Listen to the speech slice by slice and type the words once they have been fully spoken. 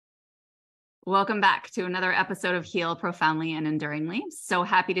Welcome back to another episode of Heal Profoundly and Enduringly. So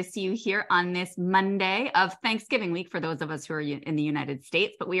happy to see you here on this Monday of Thanksgiving week for those of us who are in the United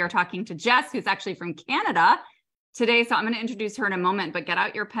States. But we are talking to Jess, who's actually from Canada today. So I'm going to introduce her in a moment, but get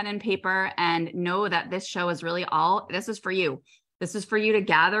out your pen and paper and know that this show is really this is for you. This is for you to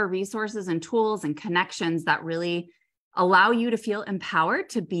gather resources and tools and connections that really allow you to feel empowered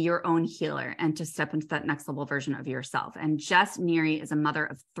to be your own healer and to step into that next level version of yourself. And Jess Neary is a mother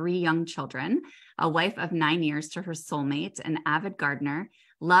of 3 young children, a wife of 9 years to her soulmate, an avid gardener,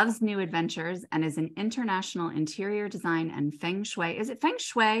 loves new adventures, and is an international interior design and Feng Shui. Is it Feng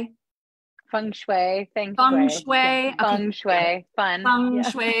Shui? Feng Shui. Feng Shui. Yeah. Feng Shui. Fun. Feng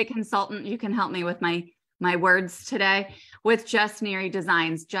Shui consultant. You can help me with my words today with Jess Neary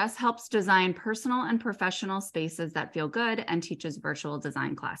Designs. Jess helps design personal and professional spaces that feel good and teaches virtual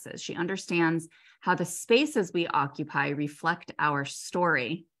design classes. She understands how the spaces we occupy reflect our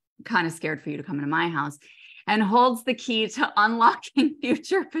story. I'm kind of scared for you to come into my house, and holds the key to unlocking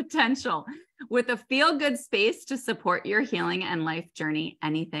future potential. With a feel-good space to support your healing and life journey,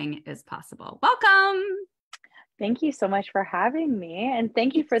 anything is possible. Welcome. Thank you so much for having me. And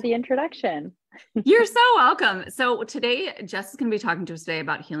thank you for the introduction. You're so welcome. So today, Jess is going to be talking to us today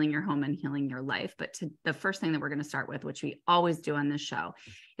about healing your home and healing your life. But the first thing that we're going to start with, which we always do on this show,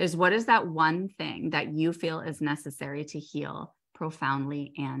 is what is that one thing that you feel is necessary to heal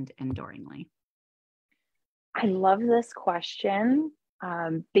profoundly and enduringly? I love this question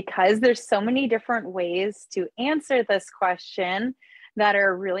because there's so many different ways to answer this question that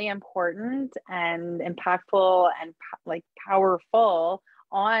are really important and impactful and powerful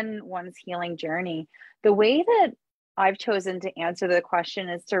on one's healing journey. The way that I've chosen to answer the question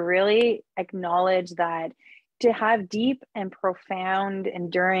is to really acknowledge that to have deep and profound,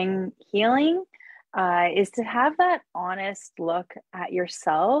 enduring healing is to have that honest look at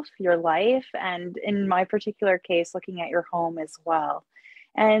yourself, your life, and in my particular case, looking at your home as well.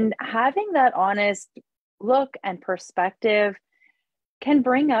 And having that honest look and perspective can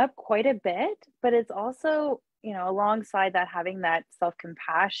bring up quite a bit, but it's also, alongside that, having that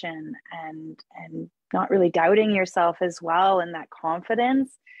self-compassion and not really doubting yourself as well, and that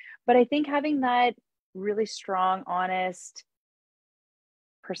confidence. But I think having that really strong, honest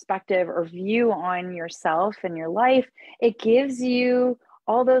perspective or view on yourself and your life, it gives you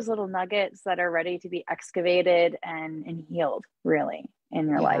all those little nuggets that are ready to be excavated and healed really in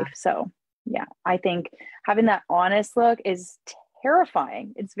your life. So yeah, I think having that honest look is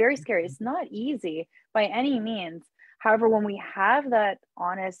terrifying. It's very scary. It's not easy by any means. However, when we have that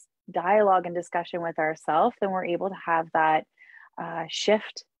honest dialogue and discussion with ourselves, then we're able to have that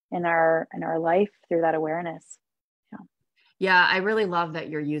shift in our life through that awareness. Yeah, I really love that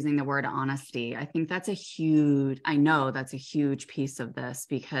you're using the word honesty. I think that's I know that's a huge piece of this,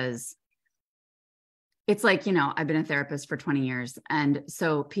 because it's like, I've been a therapist for 20 years. And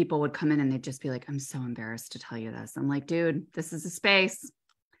so people would come in and they'd just be like, I'm so embarrassed to tell you this. I'm like, dude, this is a space.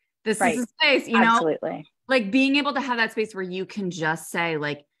 This is a space, Absolutely. Like being able to have that space where you can just say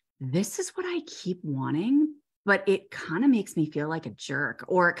like, this is what I keep wanting, but it kind of makes me feel like a jerk,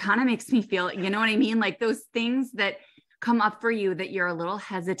 or it kind of makes me feel, you know what I mean? Like those things that come up for you that you're a little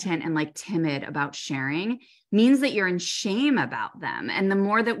hesitant and like timid about sharing means that you're in shame about them. And the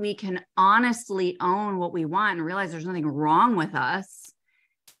more that we can honestly own what we want and realize there's nothing wrong with us,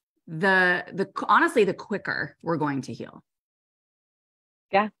 honestly, the quicker we're going to heal.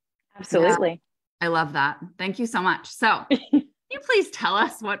 Yeah, absolutely. Yeah, I love that. Thank you so much. So can you please tell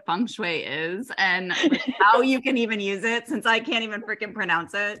us what Feng Shui is and how you can even use it, since I can't even freaking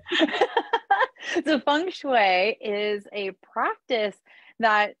pronounce it? So Feng Shui is a practice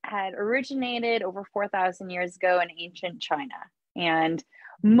that had originated over 4,000 years ago in ancient China. And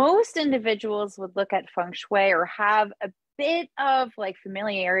most individuals would look at Feng Shui or have a bit of like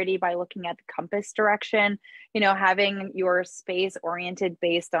familiarity by looking at the compass direction, having your space oriented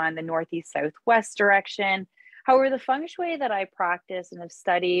based on the northeast, southwest direction. However, the Feng Shui that I practice and have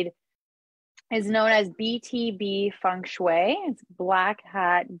studied is known as BTB Feng Shui. It's Black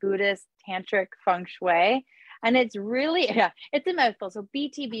Hat Buddhist Tantric Feng Shui. And it's really, it's a mouthful. So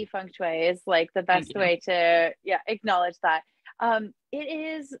BTB Feng Shui is like the best way to acknowledge that. It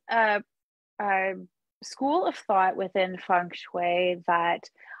is a school of thought within Feng Shui that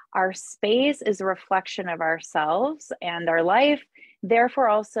our space is a reflection of ourselves and our life, therefore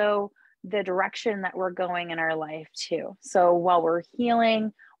also the direction that we're going in our life too. So while we're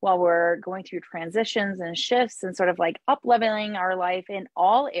healing, while we're going through transitions and shifts and sort of like up-leveling our life in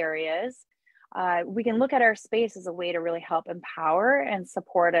all areas, we can look at our space as a way to really help empower and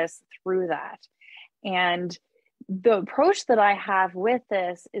support us through that. And the approach that I have with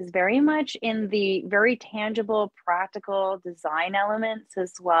this is very much in the very tangible, practical design elements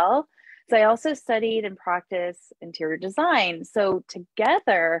as well. So I also studied and practiced interior design. So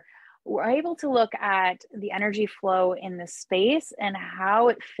together, we're able to look at the energy flow in the space and how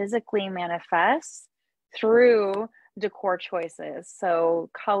it physically manifests through decor choices. So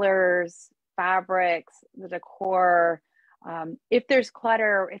colors, fabrics, the decor, if there's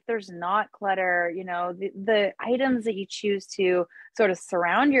clutter, if there's not clutter, the items that you choose to sort of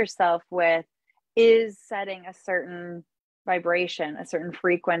surround yourself with is setting a certain vibration, a certain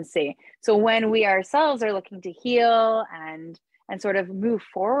frequency. So when we ourselves are looking to heal and sort of move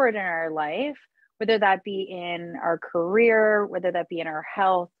forward in our life, whether that be in our career, whether that be in our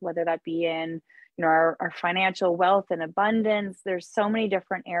health, whether that be in our financial wealth and abundance, there's so many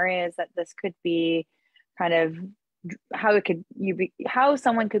different areas that this could be kind of how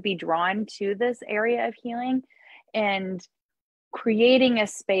someone could be drawn to this area of healing, and creating a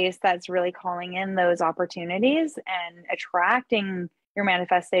space that's really calling in those opportunities and attracting your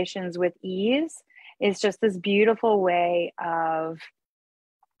manifestations with ease is just this beautiful way of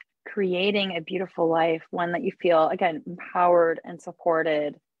creating a beautiful life, one that you feel, again, empowered and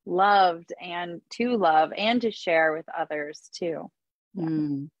supported, loved, and to love and to share with others too.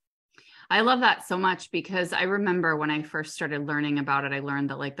 Mm. I love that so much, because I remember when I first started learning about it, I learned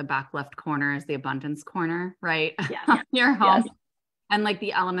that like the back left corner is the abundance corner, right? Yes. Your home. Yes. And like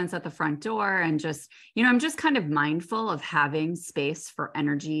the elements at the front door, and just, I'm just kind of mindful of having space for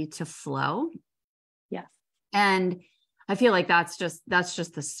energy to flow. Yes. And I feel like that's just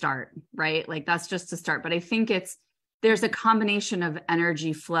the start, right? Like that's just the start. But I think there's a combination of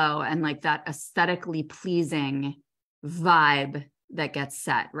energy flow and like that aesthetically pleasing vibe that gets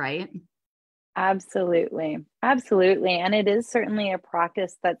set, right? Absolutely. Absolutely. And it is certainly a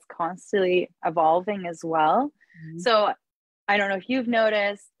practice that's constantly evolving as well. Mm-hmm. So I don't know if you've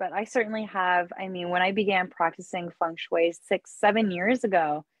noticed, but I certainly have. I mean, when I began practicing Feng Shui 6-7 years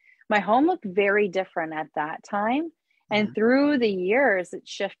ago, my home looked very different at that time. And through the years, it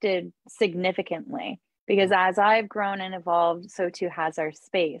shifted significantly, because as I've grown and evolved, so too has our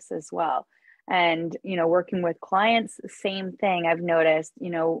space as well. And, working with clients, same thing. I've noticed,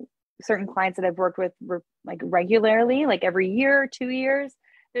 certain clients that I've worked with like regularly, like every year, 2 years,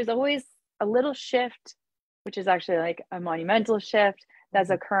 there's always a little shift, which is actually like a monumental shift that's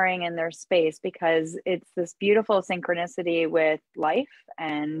occurring in their space, because it's this beautiful synchronicity with life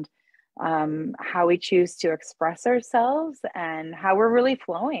and how we choose to express ourselves and how we're really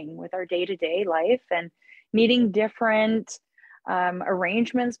flowing with our day-to-day life and needing different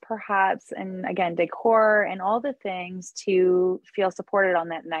arrangements perhaps, and again, decor and all the things to feel supported on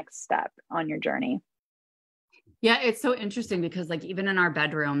that next step on your journey. Yeah, it's so interesting because like even in our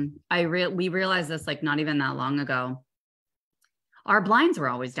bedroom, we realized this like not even that long ago. Our blinds were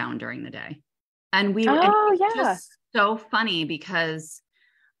always down during the day. And it's just so funny because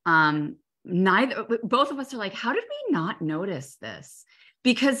both of us are like, how did we not notice this?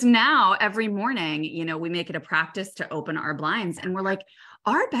 Because now every morning, we make it a practice to open our blinds, and we're like,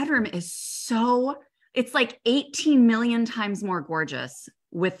 our bedroom is it's like 18 million times more gorgeous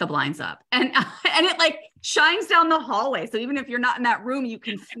with the blinds up, and it like shines down the hallway. So even if you're not in that room, you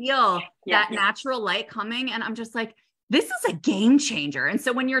can feel that natural light coming. And I'm just like, this is a game changer. And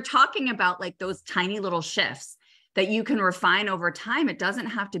so when you're talking about like those tiny little shifts that you can refine over time, it doesn't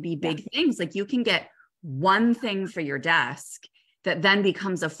have to be big things. Like you can get one thing for your desk that then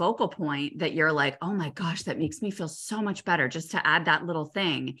becomes a focal point that you're like, oh my gosh, that makes me feel so much better just to add that little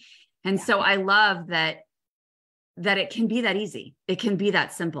thing. And so I love that it can be that easy. It can be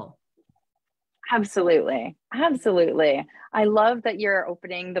that simple. Absolutely. Absolutely. I love that you're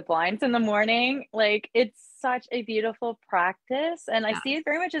opening the blinds in the morning. Like it's such a beautiful practice. And I see it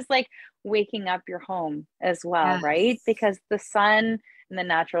very much as like waking up your home as well, right? Because the sun and the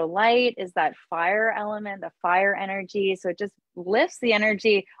natural light is that fire element, the fire energy. So it just lifts the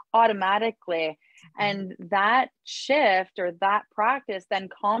energy automatically. And that shift or that practice then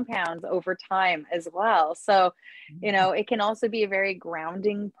compounds over time as well. So, it can also be a very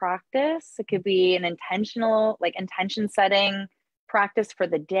grounding practice. It could be an intentional, like intention setting practice for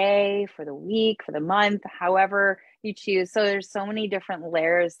the day, for the week, for the month, however you choose. So there's so many different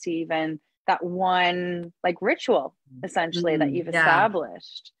layers to even that one like ritual essentially that you've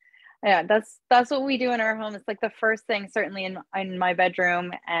established. Yeah, that's what we do in our home. It's like the first thing, certainly in my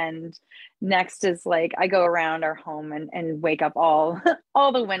bedroom, and next is like I go around our home and wake up all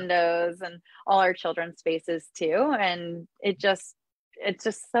the windows and all our children's spaces too. And it's just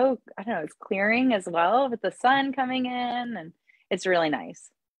so, I don't know, it's clearing as well with the sun coming in, and it's really nice.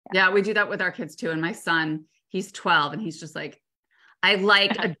 Yeah, we do that with our kids too. And my son, he's 12 and he's just like, I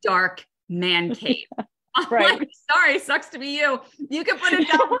like a dark man cave. I'm Right. like, sorry, sucks to be you. You can put it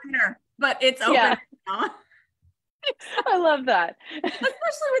down later, but it's open now. I love that. Especially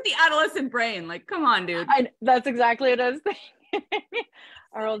with the adolescent brain. Like, come on, dude. That's exactly what I was thinking.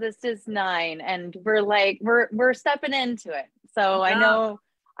 Our oldest is 9 and we're stepping into it. So I know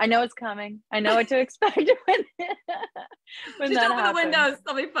it's coming. I know what to expect when Just that open happens. the windows.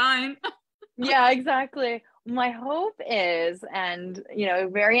 They'll be fine. Yeah, exactly. My hope is, and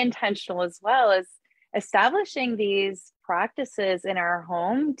very intentional as well, is establishing these practices in our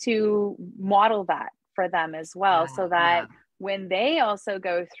home to model that for them as well, so that when they also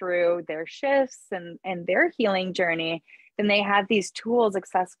go through their shifts and their healing journey, then they have these tools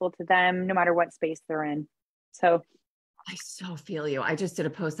accessible to them no matter what space they're in. So I so feel you. I just did a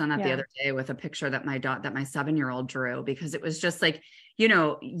post on that the other day with a picture that my 7-year-old drew, because it was just like, you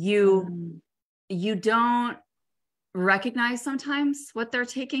don't recognize sometimes what they're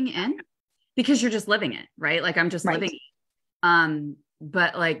taking in because you're just living it, right? Like I'm just living it.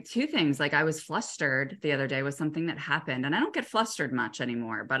 But like 2 things, like I was flustered the other day with something that happened, and I don't get flustered much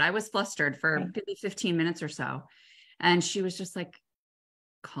anymore, but I was flustered for maybe 15 minutes or so. And she was just like,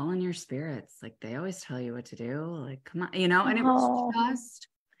 call in your spirits. Like they always tell you what to do. Like, come on, and it was just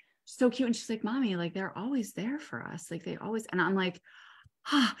so cute. And she's like, mommy, like they're always there for us. Like they always, and I'm like,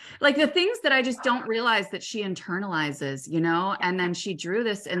 like the things that I just don't realize that she internalizes, and then she drew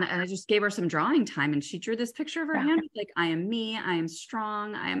this and I just gave her some drawing time and she drew this picture of her hand. Like, I am me, I am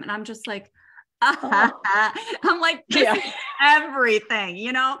strong. And I'm just like, I'm like, this is everything,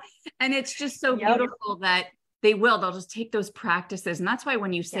 and it's just so beautiful that they'll just take those practices. And that's why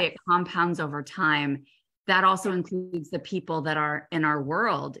when you say it compounds over time, that also includes the people that are in our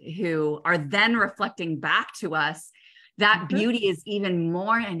world who are then reflecting back to us. That beauty is even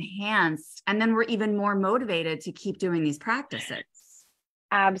more enhanced. And then we're even more motivated to keep doing these practices.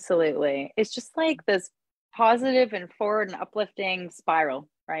 Absolutely. It's just like this positive and forward and uplifting spiral,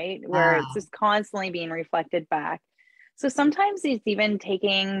 right? Where it's just constantly being reflected back. So sometimes it's even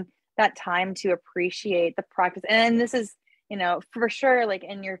taking that time to appreciate the practice. And this is, for sure, like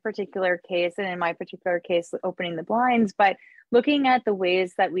in your particular case and in my particular case, opening the blinds, but looking at the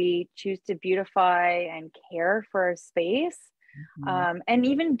ways that we choose to beautify and care for our space, and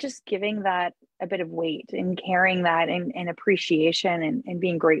even just giving that a bit of weight and carrying that and appreciation and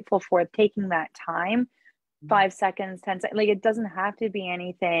being grateful for taking that time, 5 seconds, 10 seconds, like it doesn't have to be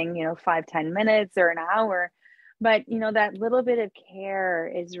anything, 5-10 minutes or an hour, but that little bit of care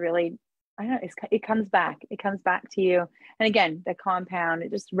is really, I don't know, it comes back to you. And again, the compound,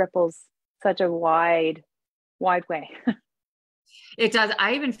 it just ripples such a wide way. It does.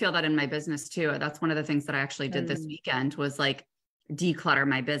 I even feel that in my business too. That's one of the things that I actually did this weekend was like declutter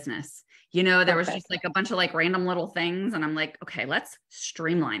my business. There was just like a bunch of like random little things. And I'm like, okay, let's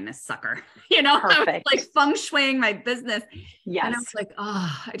streamline this sucker. I was like feng shuiing my business. Yes. And I was like,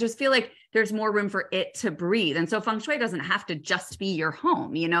 I just feel like there's more room for it to breathe. And so feng shui doesn't have to just be your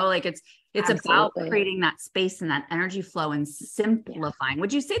home, like it's about creating that space and that energy flow and simplifying.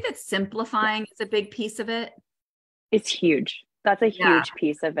 Would you say that simplifying is a big piece of it? It's huge. That's a huge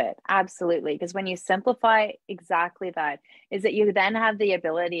piece of it. Absolutely. Because when you simplify, exactly that is that you then have the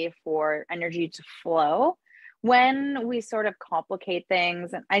ability for energy to flow. When we sort of complicate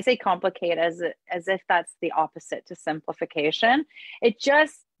things, and I say complicate as if that's the opposite to simplification, it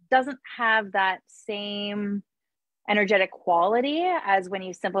just doesn't have that same energetic quality as when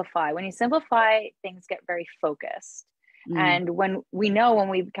you simplify. When you simplify, things get very focused. And when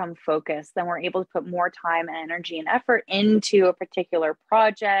we become focused, then we're able to put more time and energy and effort into a particular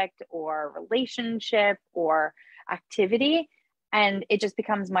project or relationship or activity. And it just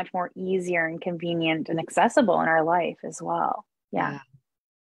becomes much more easier and convenient and accessible in our life as well. Yeah.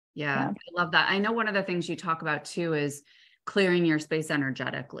 I love that. I know one of the things you talk about too is clearing your space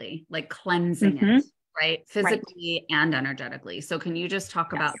energetically, like cleansing it, right? Physically and energetically. So can you just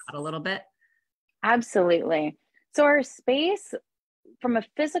talk about that a little bit? Absolutely. So our space, from a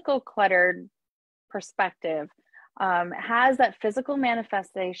physical cluttered perspective, has that physical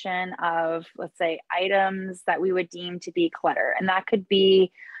manifestation of, let's say, items that we would deem to be clutter. And that could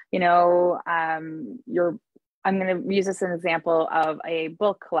be, I'm going to use this as an example of a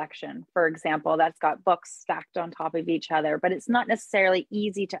book collection, for example, that's got books stacked on top of each other, but it's not necessarily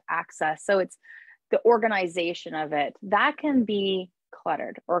easy to access. So it's the organization of it that can be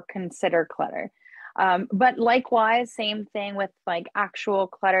cluttered or considered clutter. But likewise, same thing with like actual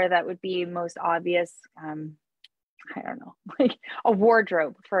clutter that would be most obvious. I don't know, like a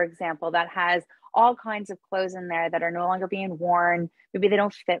wardrobe, for example, that has all kinds of clothes in there that are no longer being worn. Maybe they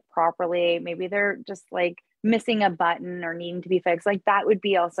don't fit properly. Maybe they're just like missing a button or needing to be fixed, like that would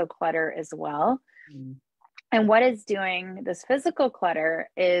be also clutter as well. Mm. And what it's doing, this physical clutter,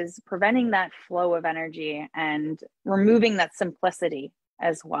 is preventing that flow of energy and removing that simplicity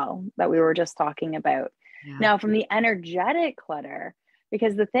as well that we were just talking about. Yeah. Now, from the energetic clutter,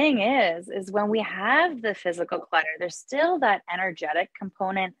 because the thing is when we have the physical clutter, there's still that energetic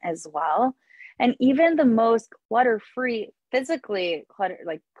component as well. And even the most clutter-free, physically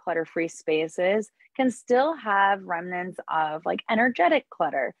clutter-free spaces can still have remnants of like energetic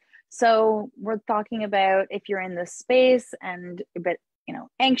clutter. So we're talking about if you're in this space and a bit,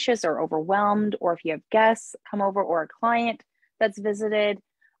 anxious or overwhelmed, or if you have guests come over or a client that's visited,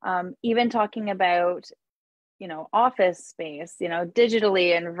 even talking about, office space,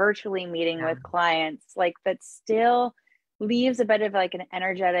 digitally and virtually meeting with clients, like that still leaves a bit of like an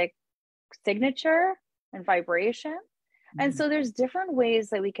energetic signature and vibration. And so there's different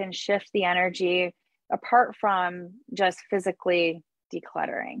ways that we can shift the energy apart from just physically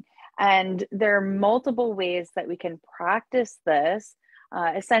decluttering. And there are multiple ways that we can practice this.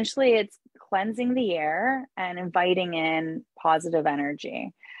 Essentially, it's cleansing the air and inviting in positive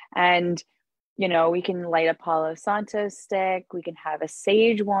energy. And, we can light a Palo Santo stick, we can have a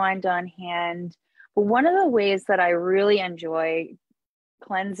sage wand on hand. But one of the ways that I really enjoy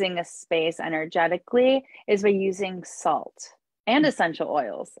cleansing a space energetically is by using salt and essential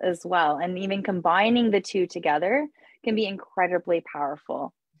oils as well. And even combining the two together can be incredibly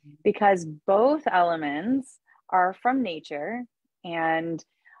powerful, because both elements are from nature and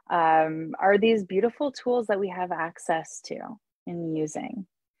are these beautiful tools that we have access to in using.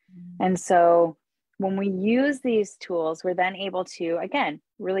 And so when we use these tools, we're then able to, again,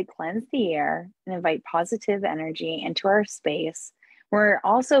 really cleanse the air and invite positive energy into our space. We're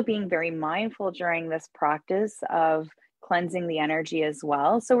also being very mindful during this practice of cleansing the energy as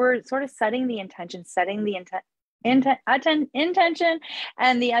well. So we're sort of setting the intention, intention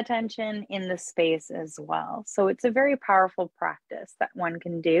and the attention in the space as well. So it's a very powerful practice that one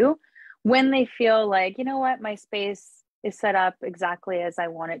can do when they feel like, my space is set up exactly as I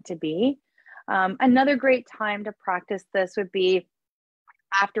want it to be. Another great time to practice this would be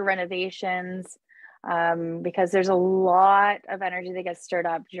after renovations, because there's a lot of energy that gets stirred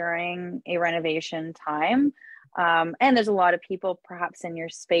up during a renovation time. And there's a lot of people perhaps in your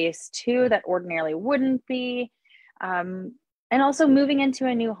space too that ordinarily wouldn't be. And also moving into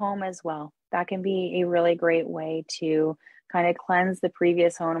a new home as well. That can be a really great way to kind of cleanse the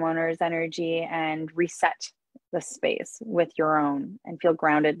previous homeowner's energy and reset the space with your own and feel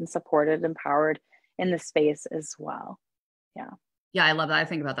grounded and supported, empowered in the space as well. Yeah. Yeah, I love that. I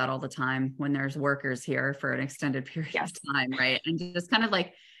think about that all the time when there's workers here for an extended period of time, right? And just kind of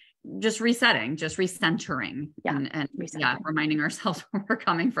like just resetting, just recentering, and reminding ourselves where we're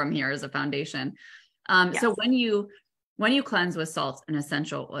coming from here as a foundation. So when you cleanse with salts and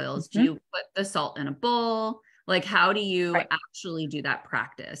essential oils, do you put the salt in a bowl? Like, how do you actually do that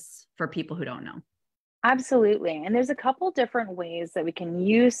practice for people who don't know? Absolutely. And there's a couple different ways that we can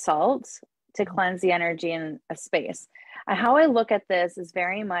use salt to cleanse the energy in a space. And how I look at this is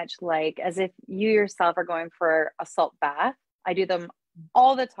very much like as if you yourself are going for a salt bath. I do them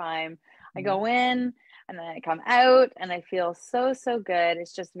all the time. I go in and then I come out and I feel so, so good.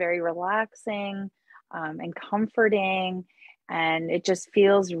 It's just very relaxing and comforting. And it just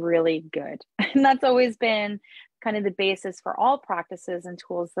feels really good. And that's always been kind of the basis for all practices and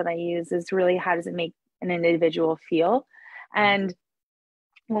tools that I use, is really how does it make an individual feel. And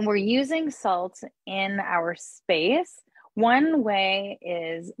when we're using salt in our space, one way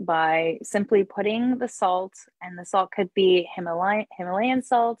is by simply putting the salt, and the salt could be Himalayan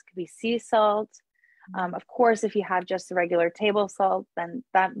salt, could be sea salt. Of course, if you have just the regular table salt, then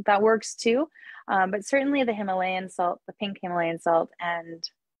that works too. But certainly the Himalayan salt, the pink Himalayan salt, and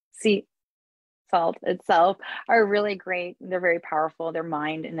sea salt itself are really great. They're very powerful. They're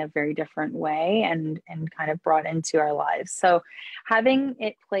mined in a very different way and kind of brought into our lives. So having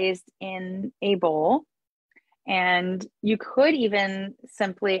it placed in a bowl, and you could even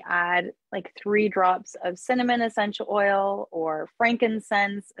simply add like 3 drops of cinnamon essential oil or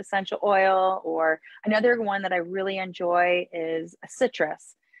frankincense essential oil, or another one that I really enjoy is a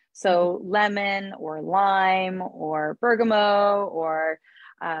citrus. So lemon or lime or bergamot or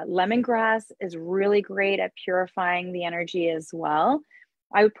lemongrass is really great at purifying the energy as well.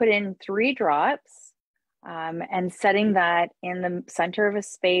 I would put in 3 drops and setting that in the center of a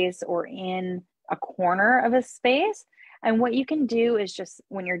space or in a corner of a space. And what you can do is just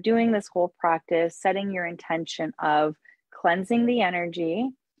when you're doing this whole practice, setting your intention of cleansing the energy,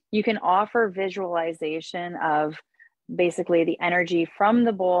 you can offer visualization of basically the energy from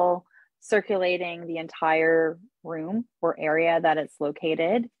the bowl circulating the entire room or area that it's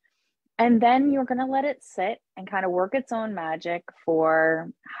located. And then you're going to let it sit and kind of work its own magic for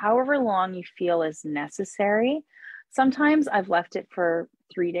however long you feel is necessary. Sometimes I've left it for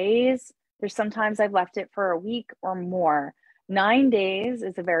 3 days. There's sometimes I've left it for a week or more. 9 days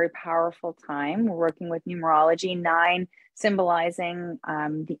is a very powerful time. We're working with numerology, 9 symbolizing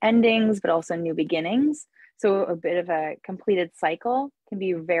the endings, but also new beginnings. So a bit of a completed cycle can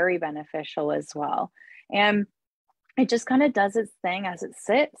be very beneficial as well. And it just kind of does its thing as it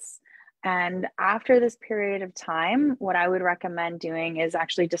sits. And after this period of time, what I would recommend doing is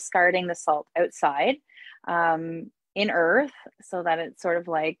actually discarding the salt outside in earth, so that it's sort of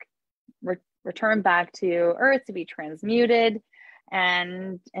like return back to earth to be transmuted.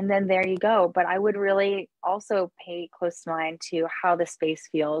 And then there you go. But I would really also pay close mind to how the space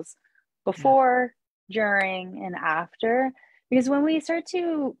feels before, during, and after. Because when we start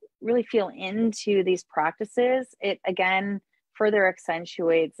to really feel into these practices, it again further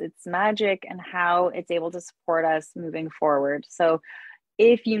accentuates its magic and how it's able to support us moving forward. So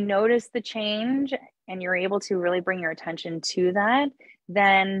if you notice the change and you're able to really bring your attention to that,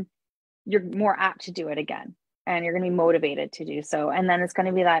 then you're more apt to do it again, and you're going to be motivated to do so. And then it's going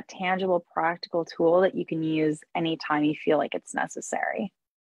to be that tangible, practical tool that you can use anytime you feel like it's necessary.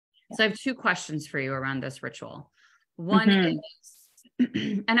 So I have 2 questions for you around this ritual. One is,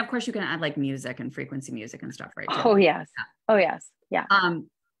 and of course you can add like music and frequency music and stuff, right? Too. Oh yes. Oh yes. Yeah.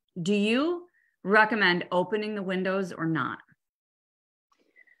 Do you recommend opening the windows or not?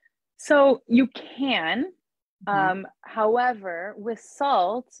 So you can, however, with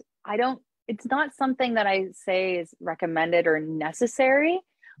salt, it's not something that I say is recommended or necessary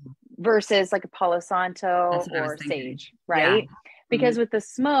versus like a Palo Santo or sage, right? Yeah. Because with the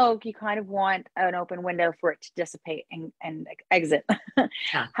smoke, you kind of want an open window for it to dissipate and exit.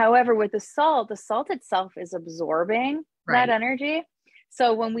 Yeah. However, with the salt itself is absorbing that energy.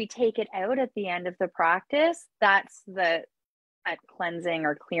 So when we take it out at the end of the practice, that's that cleansing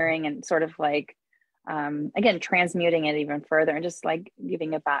or clearing and sort of like, again, transmuting it even further and just like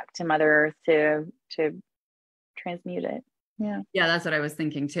giving it back to Mother Earth to transmute it. Yeah. Yeah, that's what I was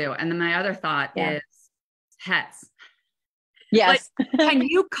thinking too. And then my other thought is pets. Yes. Like, can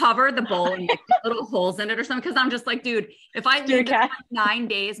you cover the bowl and make little holes in it or something? Because I'm just like, dude, if I leave this for 9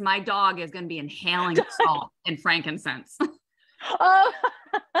 days, my dog is going to be inhaling salt and frankincense. Oh,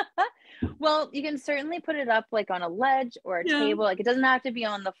 well, you can certainly put it up like on a ledge or a table. Like it doesn't have to be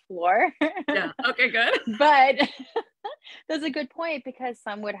on the floor. Yeah. Okay, good. But that's a good point, because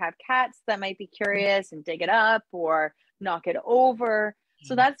some would have cats that might be curious and dig it up or knock it over.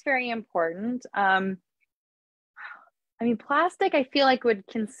 So that's very important. I mean, plastic, I feel like would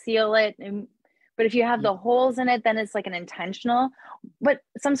conceal it. But if you have the holes in it, then it's like an intentional, but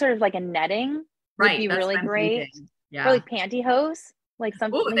some sort of like a netting would be really great. Yeah. Or like pantyhose, like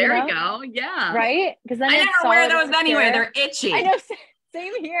something. Oh, there you go. Yeah. Right? Because then I never wear those anyway. They're itchy. I know.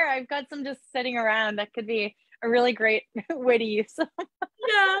 Same here. I've got some just sitting around. That could be a really great way to use them.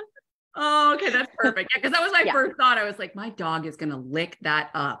 Yeah. Oh, okay. That's perfect. Yeah. Because that was my first thought. I was like, my dog is going to lick that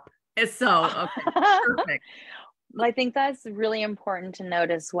up. It's so okay. Perfect. Well, I think that's really important to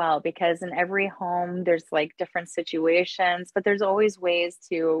note as well, because in every home, there's like different situations, but there's always ways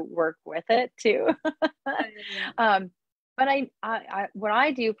to work with it too. But I what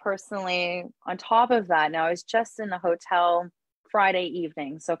I do personally on top of that, now I was just in a hotel Friday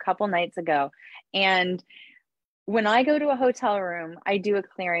evening, so a couple nights ago. And when I go to a hotel room, I do a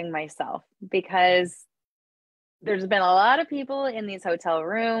clearing myself, because there's been a lot of people in these hotel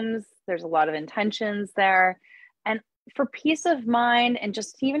rooms. There's a lot of intentions there. And for peace of mind and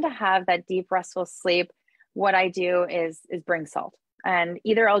just even to have that deep, restful sleep, what I do is bring salt. And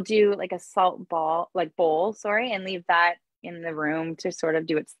either I'll do like a salt bowl, and leave that in the room to sort of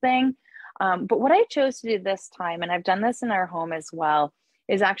do its thing. But what I chose to do this time, and I've done this in our home as well,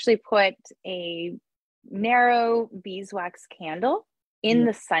 is actually put a narrow beeswax candle in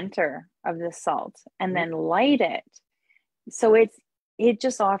the center of the salt and then light it. So it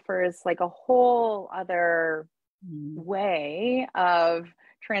just offers like a whole other way of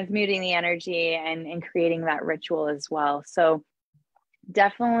transmuting the energy and creating that ritual as well. So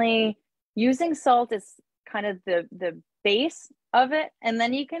definitely using salt is kind of the base of it, and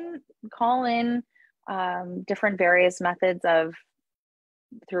then you can call in different various methods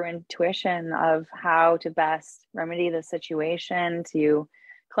through intuition of how to best remedy the situation to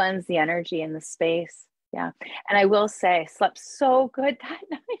cleanse the energy in the space. Yeah. And I will say, slept so good that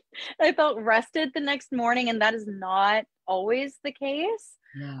night. I felt rested the next morning, and that is not always the case.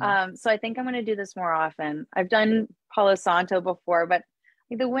 Yeah. So I think I'm going to do this more often. I've done Palo Santo before, but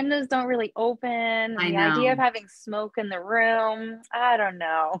the windows don't really open, and I the idea of know. having smoke in the room, I don't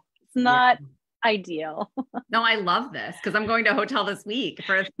know. It's Yeah. not ideal. No, I love this because I'm going to a hotel this week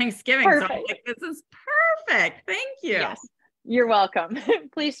for Thanksgiving. So I'm Perfect. like, this is perfect. Thank you. Yes. You're welcome.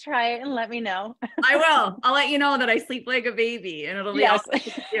 Please try it and let me know. I will. I'll let you know that I sleep like a baby and it'll be all Yes.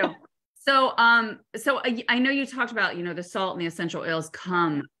 to do. So, I know you talked about, the salt and the essential oils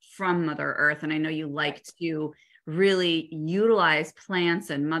come from Mother Earth. And I know you like to really utilize plants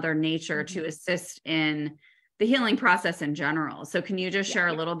and Mother Nature to assist in the healing process in general. So can you just share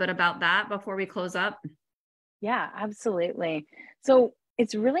a little bit about that before we close up? Yeah, absolutely. So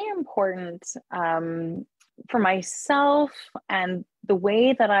it's really important for myself and the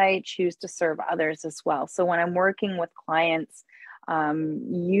way that I choose to serve others as well. So when I'm working with clients,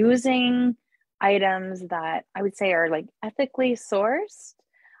 using items that I would say are like ethically sourced,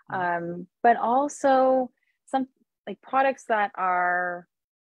 but also some like products that are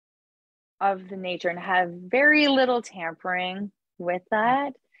of the nature and have very little tampering with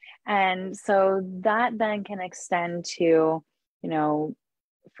that. And so that then can extend to,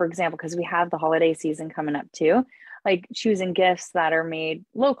 for example, because we have the holiday season coming up too, like choosing gifts that are made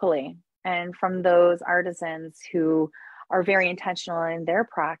locally and from those artisans who are very intentional in their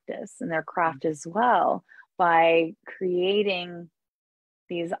practice and their craft as well, by creating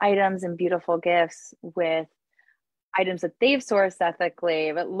these items and beautiful gifts with items that they've sourced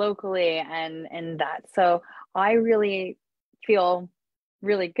ethically but locally, and that. So I really feel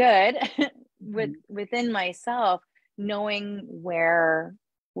really good within myself, knowing where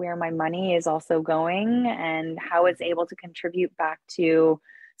my money is also going and how it's able to contribute back to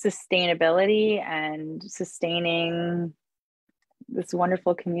sustainability and sustaining this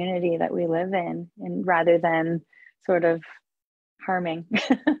wonderful community that we live in, and rather than sort of harming,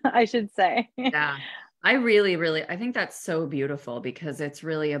 I should say. Yeah. I really, really, I think that's so beautiful because it's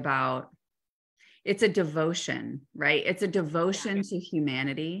really about, it's a devotion, right? It's a devotion to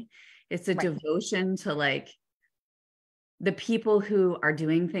humanity. It's a devotion to like the people who are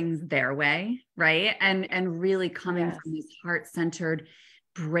doing things their way, right? And really coming from this heart-centered,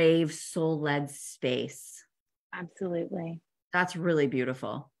 brave, soul-led space. Absolutely. That's really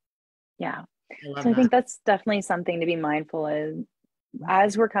beautiful. Yeah. I love So I that. think that's definitely something to be mindful of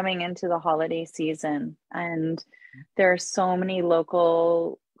as we're coming into the holiday season. And there are so many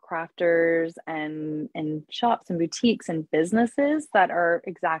local crafters and shops and boutiques and businesses that are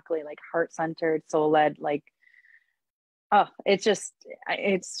exactly like heart-centered, soul-led, like, oh, it's just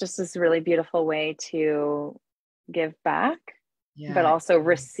this really beautiful way to give back, but Yeah. also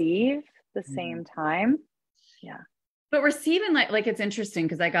receive the same time. Yeah. But receiving like it's interesting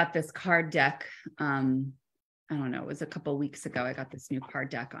because I got this card deck. I don't know, it was a couple of weeks ago. I got this new card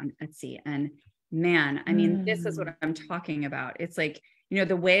deck on Etsy, and man, I mean, this is what I'm talking about. It's like,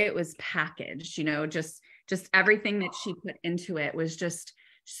 the way it was packaged, just everything that she put into it was just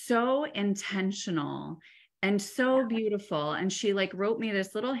so intentional and so beautiful. And she like wrote me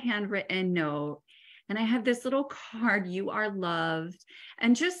this little handwritten note, and I have this little card, "You are loved,"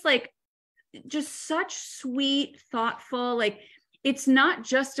 and just such sweet, thoughtful, like it's not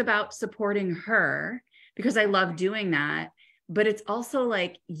just about supporting her because I love doing that, but it's also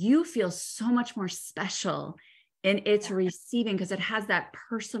like you feel so much more special in its receiving because it has that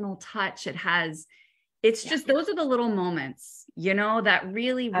personal touch. It's just, those are the little moments, that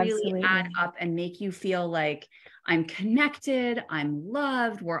really, really add up and make you feel like I'm connected, I'm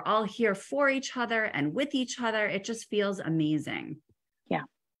loved, we're all here for each other and with each other. It just feels amazing. Yeah,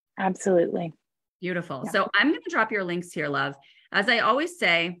 absolutely. Beautiful. So I'm going to drop your links here, love. As I always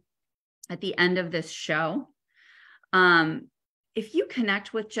say at the end of this show, if you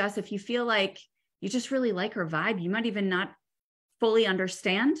connect with Jess, if you feel like you just really like her vibe, you might even not fully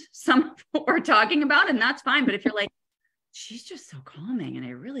understand some of what we're talking about, and that's fine. But if you're like, she's just so calming and I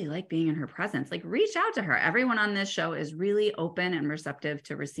really like being in her presence, like reach out to her. Everyone on this show is really open and receptive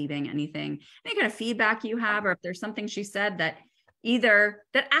to receiving any kind of feedback you have, or if there's something she said that either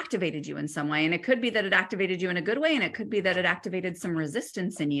that activated you in some way. And it could be that it activated you in a good way, and it could be that it activated some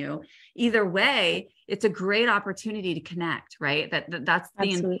resistance in you. Either way, it's a great opportunity to connect, right? That's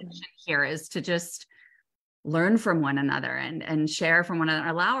the intention here, is to just learn from one another and share from one another,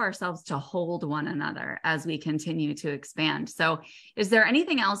 allow ourselves to hold one another as we continue to expand. So is there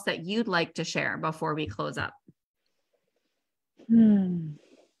anything else that you'd like to share before we close up? When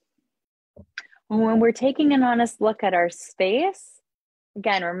we're taking an honest look at our space,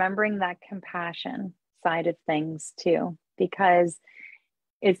 again, remembering that compassion side of things too, because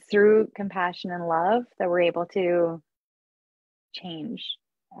it's through compassion and love that we're able to change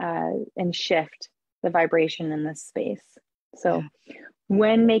and shift the vibration in this space. So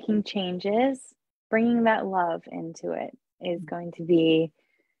when making changes, bringing that love into it is going to be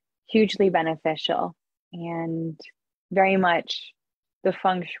hugely beneficial and very much the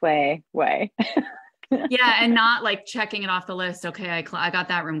Feng Shui way. Yeah. And not like checking it off the list. Okay. I got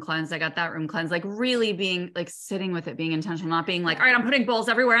that room cleansed. I got that room cleansed. Like really being like sitting with it, being intentional, not being like, all right, I'm putting bowls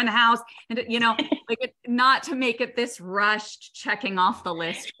everywhere in the house. And like not to make it this rushed checking off the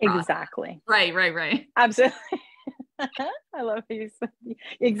list process. Exactly. Right. Absolutely. I love how you said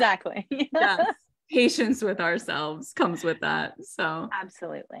exactly. Yes. Patience with ourselves comes with that. So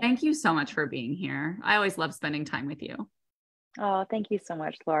absolutely. Thank you so much for being here. I always love spending time with you. Oh, thank you so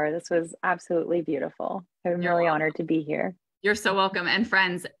much, Laura. This was absolutely beautiful. I'm really honored to be here. You're so welcome. And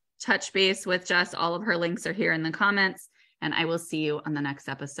friends, touch base with Jess. All of her links are here in the comments. And I will see you on the next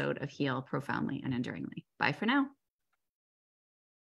episode of Heal Profoundly and Enduringly. Bye for now.